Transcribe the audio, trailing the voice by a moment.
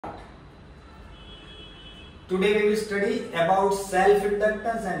Today we will study about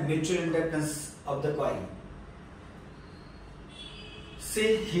self-inductance and mutual inductance of the coil.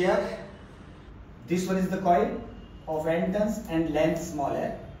 See here, this one is the coil of N turns and length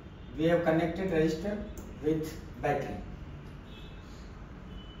smaller. We have connected resistor with battery.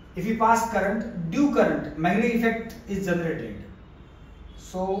 If you pass current, due current, magnetic effect is generated.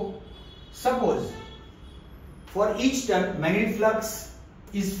 So suppose for each turn magnetic flux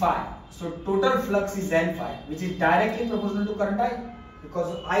is phi. So total flux is N phi, which is directly proportional to current I,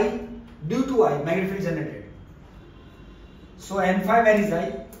 because I, due to I, magnetic field generated. So N phi, where is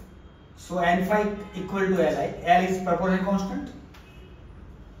I? So N phi equal to Li. L is proportional constant.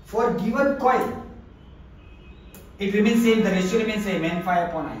 For given coil, it remains same, the ratio remains same, N phi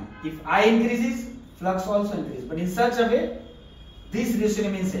upon I. If I increases, flux also increases. But in such a way, this ratio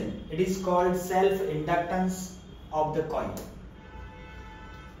remains same. It is called self-inductance of the coil.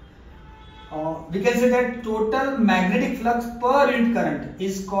 We can say that total magnetic flux per unit current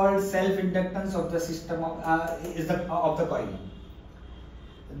is called self-inductance of the system of the coil.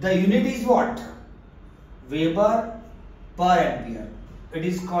 The unit is what? Weber per ampere. It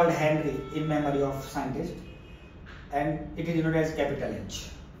is called Henry in memory of scientists, and it is denoted as capital H.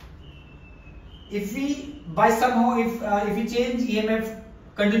 If we if we change EMF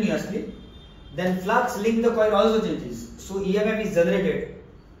continuously, then flux linked the coil also changes. So EMF is generated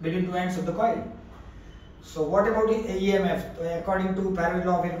between two ends of the coil. So what about EMF? According to parallel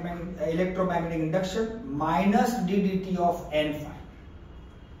law of electromagnetic induction, minus ddt of N phi.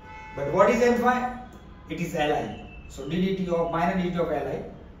 But what is N phi? It is Li. So minus ddt of Li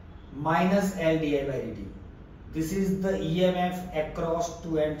minus L di by dt. This is the EMF across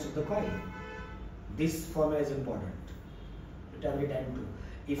two ends of the coil. This formula is important. It every time too.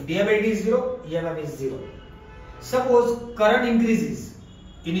 If di by dt is 0, EMF is 0. Suppose current increases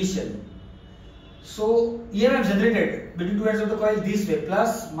initially. So EMF generated between two ends of the coil this way,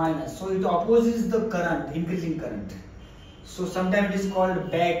 plus minus. So it opposes the current, increasing current. So sometimes it is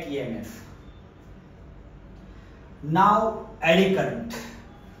called back EMF. Now eddy current.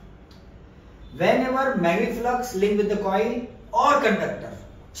 Whenever magnetic flux linked with the coil or conductor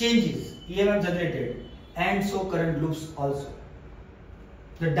changes, EMF generated, and so current loops also.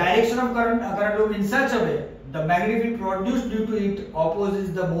 The direction of current loop in such a way, the magnetic field produced due to it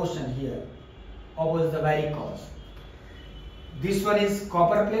opposes the motion here, opposes the very cause. This one is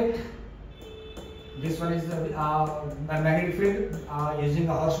copper plate. This one is the magnetic field using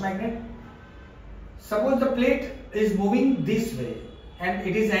a horse magnet. Suppose the plate is moving this way and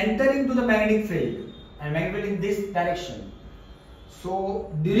it is entering to the magnetic field, and magnetic field in this direction.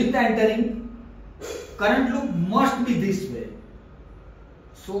 So during the entering, current loop must be this way.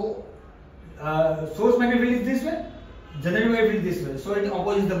 So source magnetic field is this way, generating magnetic field is this way. So it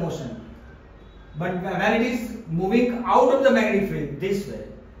opposes the motion. But when it is moving out of the magnetic field this way,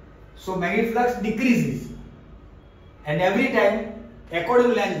 so magnetic flux decreases, and every time, according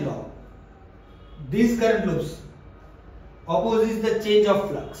to Lenz's law, these current loops opposes the change of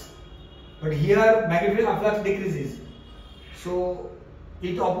flux. But here magnetic flux decreases, so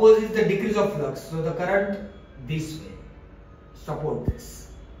it opposes the decrease of flux. So the current this way, support this.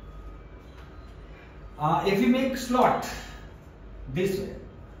 If we make slot this way,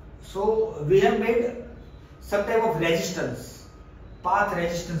 so we have made some type of resistance, path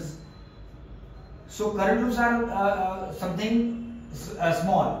resistance. So current loops are something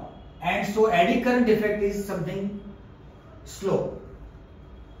small, and so eddy current effect is something slow.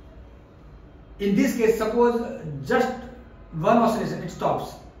 In this case, suppose just one oscillation, it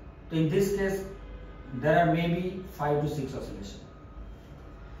stops. So in this case, there are maybe 5 to 6 oscillations.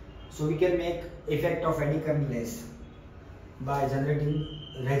 So we can make effect of eddy current less by generating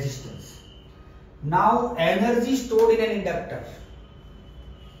resistance. Now energy stored in an inductor.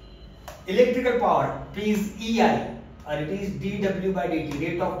 Electrical power, P is EI, or it is dW by dt,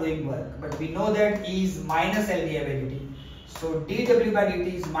 rate of doing work. But we know that E is minus L di by dt. So dW by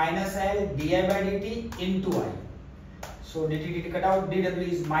dt is minus L di by dt into I. So dt cut out,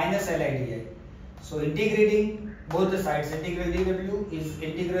 dW is minus Li di. So integrating both the sides, integral dW is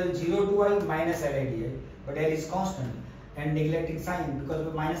integral 0 to I minus Li di. But L is constant, and neglecting sign because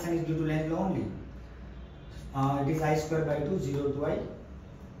the minus sign is due to Lenz's law only. It is I square by 2, 0 to I.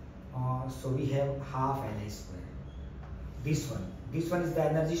 So we have half Li square. This one is the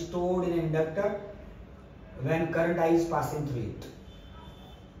energy stored in an inductor when current I is passing through it.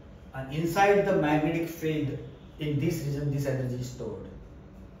 And inside the magnetic field in this region, this energy is stored.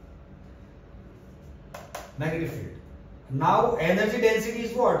 Magnetic field. Now energy density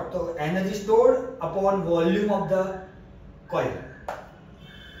is what? So energy stored upon volume of the coil.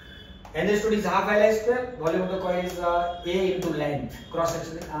 Energy stored is half Li square. Volume of the coil is A into length, cross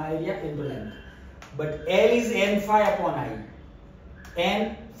section area into length. But L is N phi upon I.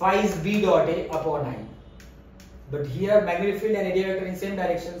 N phi is B dot A upon I. But here magnetic field and area vector in same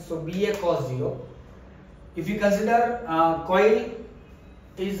direction, so BA cos 0. If you consider coil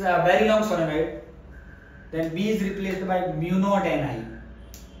is a very long solenoid, then B is replaced by mu naught Ni,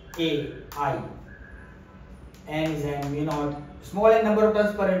 A, I. N is N, mu naught. Small n number of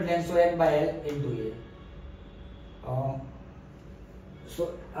turns per unit length, so N by L into A.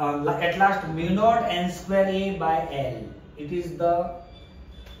 At last mu naught N square A by L. It is the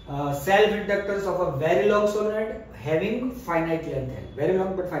self-inductance of a very long solenoid having finite length L. Very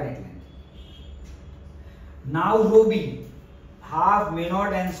long but finite length. Now rho B, half mu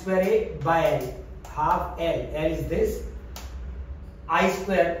naught N square A by L. Half L. L is this. I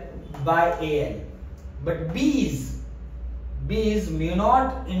square by AL. But B is mu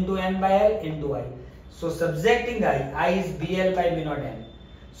naught into N by L into I. So subjecting I is BL by mu naught N.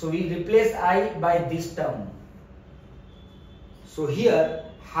 So we replace I by this term. So here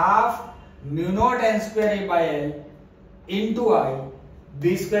half mu naught N square A by L into I,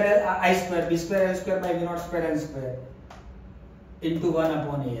 B square L, I square, B square L square by mu naught square N square into 1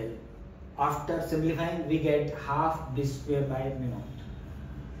 upon AL. After simplifying, we get half B square by mu naught.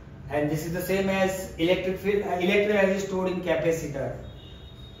 And this is the same as electric field, electrical energy stored in capacitor.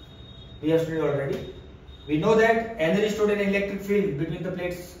 We have studied already. We know that energy stored in electric field between the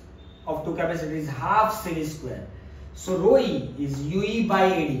plates of two capacitors is half C square. So rho E is UE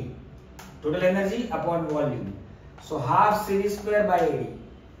by AD, total energy upon volume. So half C square by AD.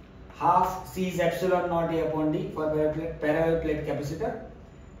 Half C is epsilon naught A upon D for parallel plate capacitor.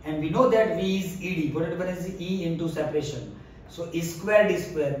 And we know that V is ED, potential difference is E into separation. So E square D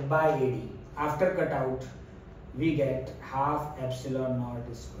square by AD. After cut out, we get half epsilon naught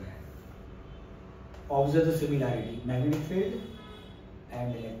square. Observe the similarity, magnetic field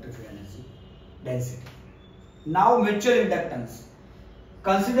and electric energy density. Now mutual inductance.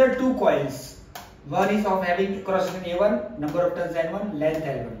 Consider two coils. One is of having cross section A1, number of turns N1, length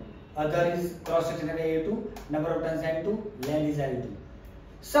L1. Other is cross section area A2, number of turns N2, length is L2.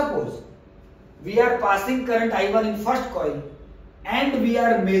 Suppose we are passing current I1 in first coil and we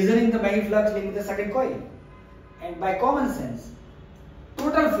are measuring the magnetic flux linked with the second coil. And by common sense,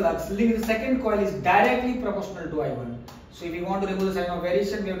 total flux linked with the second coil is directly proportional to I1. So if we want to remove the sign of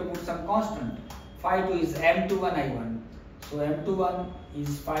variation, we have to put some constant. Phi 2 is M21 I1. So M21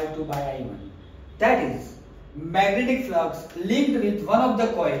 is phi 2 by I1. That is, magnetic flux linked with one of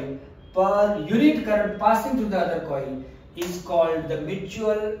the coil per unit current passing through the other coil is called the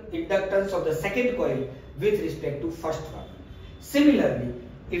mutual inductance of the second coil with respect to first one. Similarly,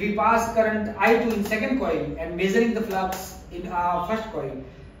 if we pass current I2 in second coil and measuring the flux in first coil,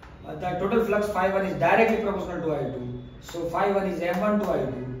 the total flux phi 1 is directly proportional to I2. So phi 1 is M1 to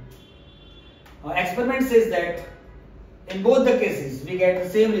I2. Experiment says that in both the cases we get the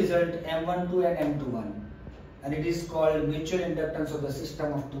same result M12 and M21, and it is called mutual inductance of the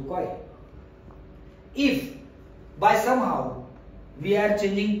system of two coils. If by somehow we are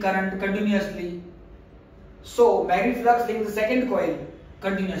changing current continuously, so magnetic flux linked the second coil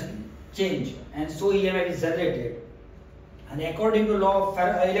continuously change, and so EMF is generated. And according to law of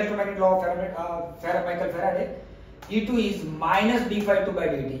electromagnetic law of Michael Faraday, E2 is minus d phi 2 by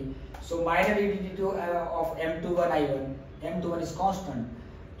dt. So minus dt2 of M21 I1, M21 is constant.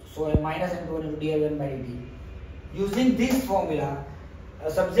 So minus M21 into di1 by dt. Using this formula,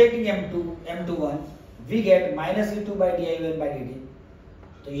 subjecting M21, we get minus E2 by di1 by dt.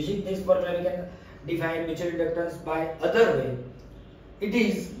 So using this formula, we can define mutual inductance by other way. It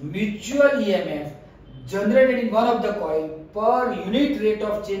is mutual EMF generated in one of the coil per unit rate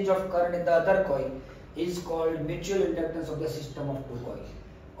of change of current in the other coil is called mutual inductance of the system of two coils.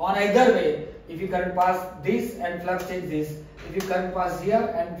 On either way, if you current pass this and flux change this, if you current pass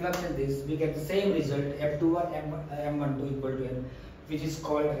here and flux change this, we get the same result M21 M12 equal to N, which is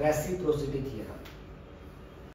called reciprocity theorem.